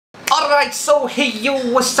Alright, so hey yo,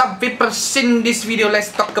 what's up vapers? In this video,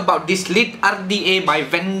 let's talk about this lead RDA by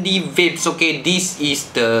Vandy Vapes. Okay, this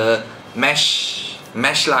is the mesh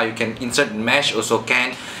lah. You can insert mesh also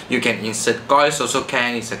can. You can insert coils also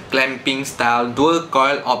can. It's a clamping style, dual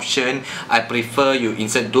coil option. I prefer you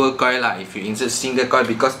insert dual coil lah. If you insert single coil,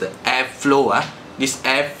 because the airflow this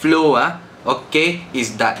airflow okay,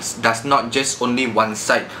 does not just only one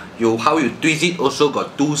side. How you twist it also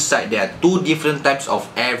got two sides. There are two different types of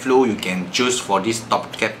airflow you can choose for this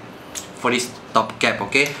top cap.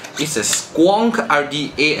 Okay, it's a squonk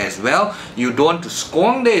RDA as well. You don't want to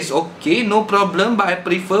squonk this, okay, no problem, but I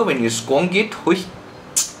prefer when you squonk it,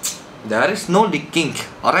 there is no leaking.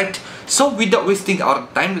 Alright, so without wasting our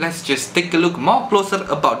time, let's just take a look more closer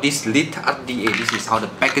about this lead RDA. This is how the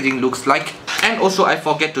packaging looks like. And also, I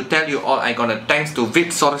forget to tell you all, I gonna thanks to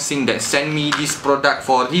Vape Sourcing that sent me this product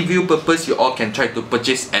for review purpose. You all can try to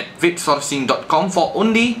purchase at vapesourcing.com for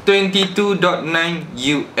only $22.9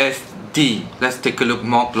 USD. Let's take a look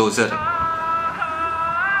more closer.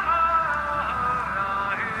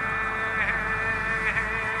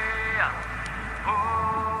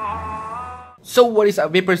 So what is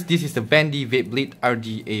up vapers, this is the Vandy Vape Lead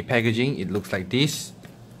RDA packaging. It looks like this.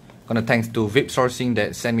 Gonna thanks to Vape Sourcing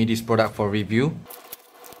that sent me this product for review.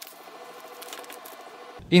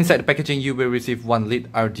 Inside the packaging you will receive one lead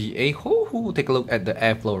RDA. Take a look at the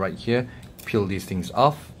airflow right here. Peel these things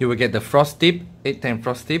off. You will get the frost tip, 810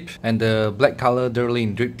 frost tip, and the black color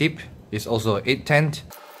Durlin drip tip is also 810.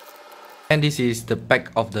 And this is the back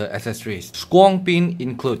of the accessories. Squonk pin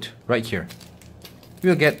include right here.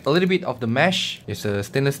 You will get a little bit of the mesh. It's a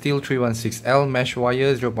stainless steel 316L mesh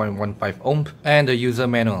wire, 0.15 ohm, and the user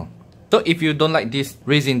manual. So if you don't like this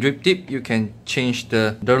resin drip tip, you can change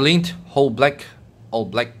the Durlin whole black, all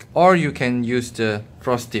black, or you can use the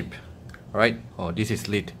frost tip. Alright, oh, this is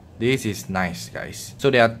lit. This is nice, guys. So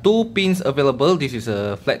there are two pins available. This is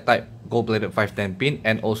a flat type gold-plated 510 pin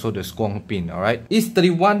and also the squonk pin. Alright, it's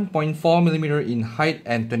 31.4mm in height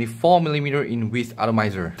and 24mm in width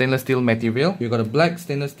atomizer. Stainless steel material. You got a black,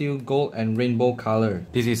 stainless steel, gold, and rainbow color.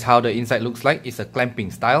 This is how the inside looks like. It's a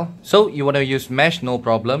clamping style. So you want to use mesh, no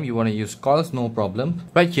problem. You want to use coils, no problem.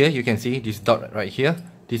 Right here, you can see this dot right here.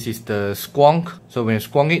 This is the squonk. So when you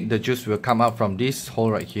squonk it, the juice will come out from this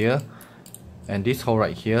hole right here. And this hole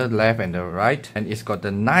right here, left and the right, and it's got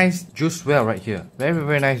the nice juice well right here.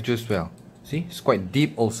 Very nice juice well. See, it's quite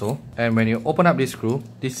deep also. And when you open up this screw,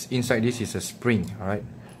 inside this is a spring. Alright,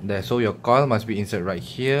 there, so your coil must be inserted right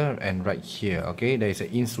here and right here. Okay, there is an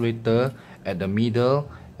insulator at the middle,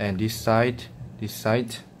 and this side,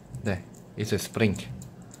 there is a spring.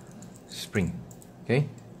 Okay,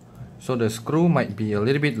 so the screw might be a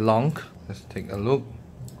little bit long. Let's take a look.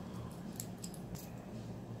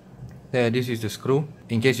 There, this is the screw.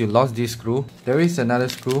 In case you lost this screw, there is another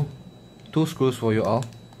screw. Two screws for you all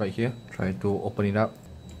right here. Try to open it up.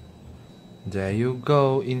 There you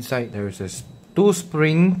go. Inside there is two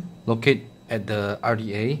springs located at the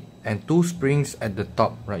RDA and two springs at the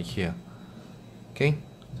top right here. Okay,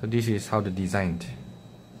 so this is how the design.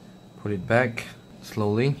 Put it back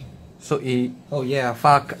slowly. So oh yeah,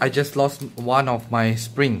 fuck, I just lost one of my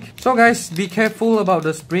spring. So guys, be careful about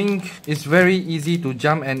the spring. It's very easy to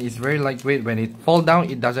jump and it's very lightweight. When it fall down,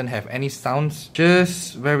 it doesn't have any sounds.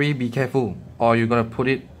 Just be careful. Or you're gonna put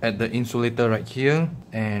it at the insulator right here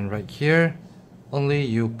and right here. Only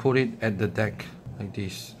you put it at the deck like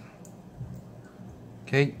this.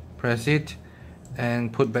 Okay, press it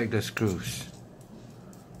and put back the screws.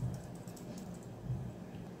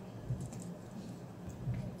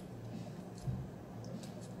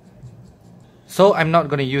 So I'm not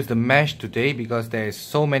gonna use the mesh today because there's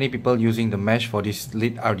so many people using the mesh for this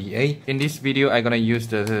lead RDA. In this video, I'm gonna use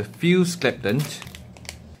the fuse Clapton.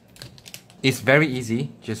 It's very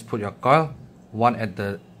easy. Just put your coil, one at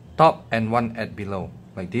the top and one at below,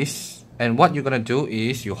 like this. And what you're gonna do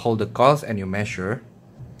is you hold the coils and you measure.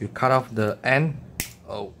 You cut off the end.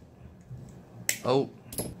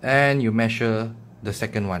 And you measure the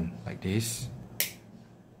second one, like this.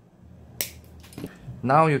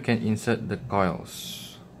 Now you can insert the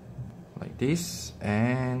coils like this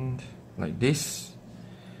and like this.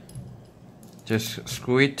 Just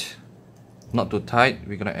screw it, not too tight.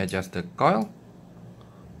 We're gonna adjust the coil,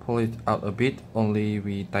 pull it out a bit, only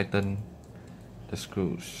we tighten the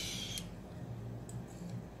screws.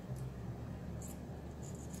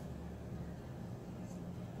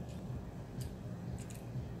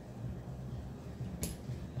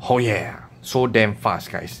 Oh yeah, so damn fast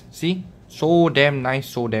guys, see? So damn nice,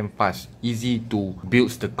 so damn fast, easy to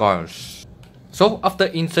build the coils. So after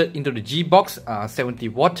insert into the G box, 70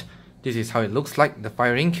 watt, This is how it looks like, the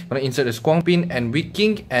firing. I'm gonna insert the squonk pin and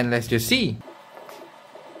wicking, and let's just see.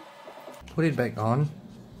 Put it back on.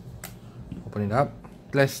 Open it up.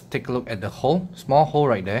 Let's take a look at the hole. Small hole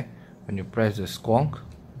right there. When you press the squonk.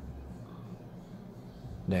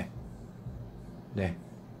 There. There.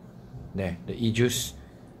 There. The e-juice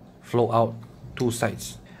flow out two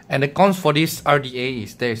sides. And the cons for this RDA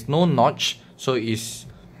is there is no notch, so it's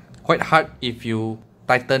quite hard if you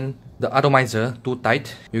tighten the atomizer too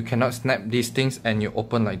tight. You cannot snap these things and you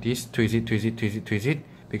open like this, twist it, twist it, twist it, twist it,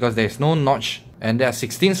 because there is no notch. And there are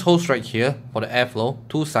 16 holes right here for the airflow,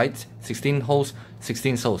 two sides, 16 holes,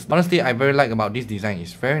 16 holes. Honestly, I very like about this design.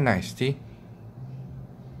 It's very nice. See,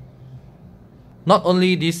 not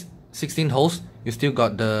only these 16 holes, you still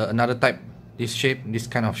got the another type, this shape, this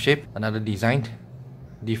kind of shape, another design,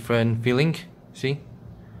 different feeling. See,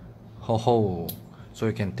 ho ho. So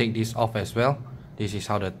you can take this off as well. This is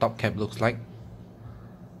how the top cap looks like.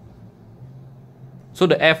 So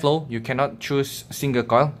the airflow, you cannot choose single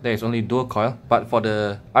coil. There is only dual coil. But for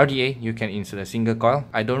the RDA, you can insert a single coil.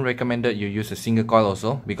 I don't recommend that you use a single coil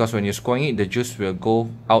also, because when you're squirting it, the juice will go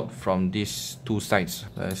out from these two sides.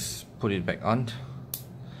 Let's put it back on.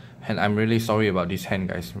 And I'm really sorry about this hand,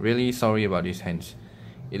 guys. Really sorry about these hands.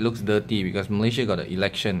 It looks dirty because Malaysia got an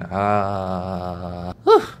election. Now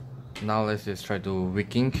let's just try to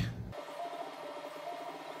wicking.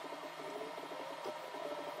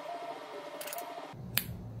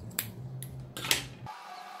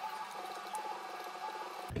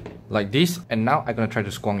 Like this, and now I'm gonna try to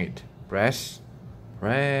squonk it. Press,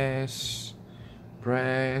 press,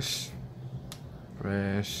 press,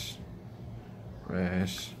 press,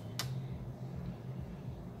 press.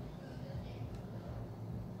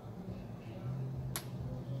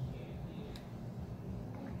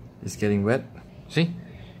 It's getting wet. See,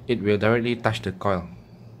 it will directly touch the coil.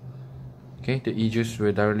 Okay, the e-juice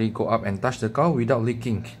will directly go up and touch the coil without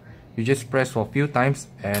leaking. You just press for a few times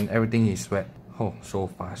and everything is wet. Oh, so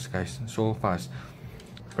fast, guys, so fast.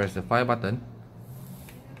 Press the fire button.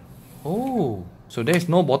 Oh, so there's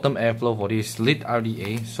no bottom airflow for this lit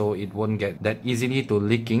RDA, so it won't get that easily to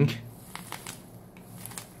leaking.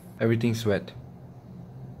 Everything's wet.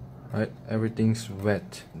 Right, everything's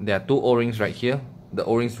wet. There are two O-rings right here. The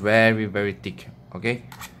O-rings very thick. Okay.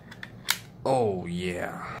 Oh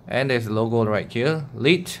yeah. And there's a logo right here.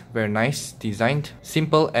 Lit, very nice, designed,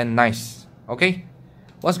 simple and nice. Okay.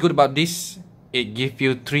 What's good about this? It gives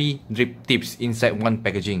you 3 drip tips inside one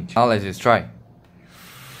packaging. Now let's just try.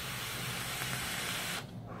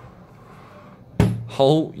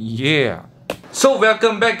 Oh yeah. So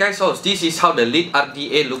welcome back, guys. So this is how the lit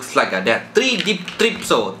RDA looks like. There are 3 drip tips.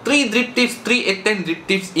 So 3 drip tips, 3 810 drip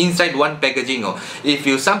tips inside one packaging. If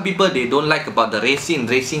you, some people they don't like about the resin.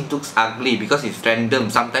 Resin looks ugly because it's random.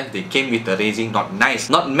 Sometimes they came with the resin not nice,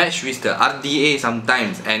 not matched with the RDA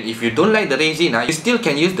sometimes. And if you don't like the resin, you still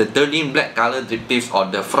can use the Derlin black color drip tips or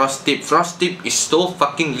the frost tip. Frost tip is so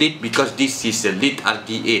fucking lit because this is a lit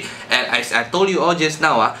RDA. And as I told you all just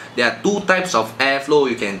now, there are 2 types of airflow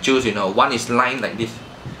you can choose. You know, one is line like this,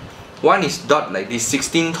 one is dot like this,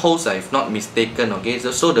 16 holes if not mistaken. Okay,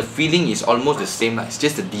 so the feeling is almost the same. It's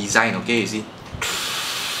just the design. Okay, you see.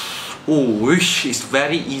 Oh, it's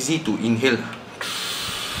very easy to inhale.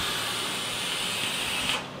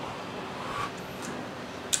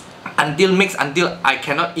 Until I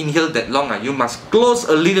cannot inhale that long. You must close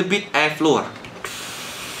a little bit airflow.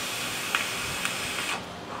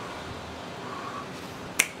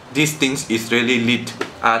 These things is really lit.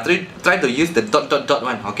 Try to use the dot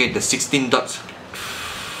one. Okay, the 16 dots.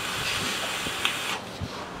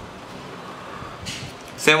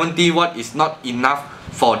 70 watt is not enough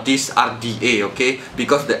for this RDA. Okay,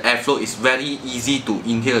 because the airflow is very easy to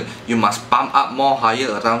inhale. You must pump up more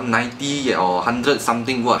higher, around 90 or 100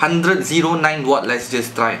 something watt. 109 watt. Let's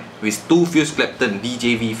just try with 2 fuse Clapton,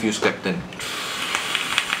 DJV fuse Clapton.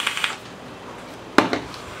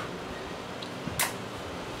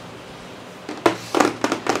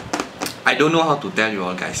 I don't know how to tell you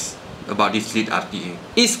all, guys, about this lit RDA.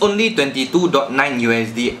 It's only 22.9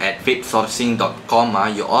 USD at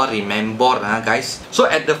vapesourcing.com. You all remember, guys. So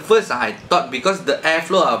at the first, I thought because the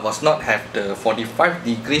airflow was not have the 45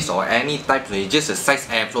 degrees or any type, so it's just a size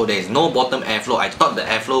airflow. There is no bottom airflow. I thought the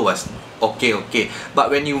airflow was okay. But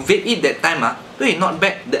when you vape it that time, wait, not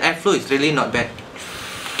bad. The airflow is really not bad.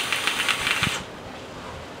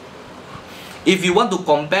 If you want to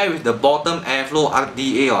compare with the bottom airflow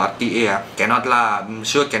RDA or RTA, cannot lah. I'm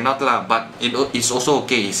sure cannot lah. But it's also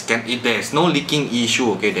okay. There's no leaking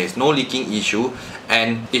issue. Okay, there's no leaking issue.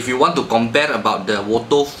 And if you want to compare about the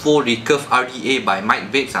Woto 4 Recurve RDA by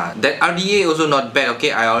Mike Vapes, that RDA also not bad.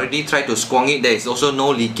 Okay, I already tried to squong it. There is also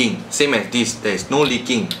no leaking. Same as this. There is no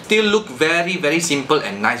leaking. Still look very simple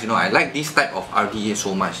and nice. You know, I like this type of RDA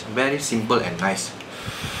so much. Very simple and nice.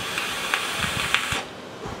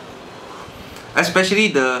 Especially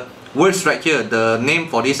the words right here, the name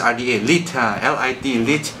for this RDA, lit, L-I-T,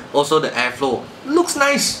 lit. Also the airflow, looks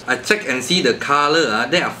nice. I check and see the color.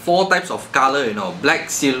 There are 4 types of color, you know, black,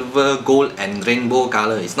 silver, gold, and rainbow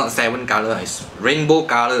color. It's not 7 color, it's rainbow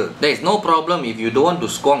color. There is no problem if you don't want to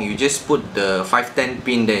squong. You just put the 510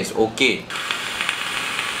 pin there, it's okay.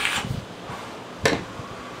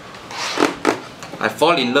 I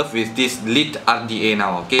fall in love with this lit RDA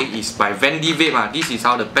now, okay? It's by Vandy Vape. This is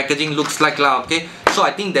how the packaging looks like lah, okay? So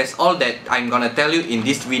I think that's all that I'm gonna tell you in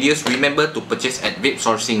these videos. Remember to purchase at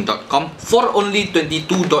vapesourcing.com for only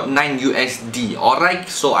 22.9 USD. Alright,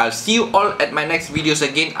 so I'll see you all at my next videos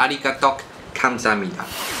again. Arigatou, kamsahamnida.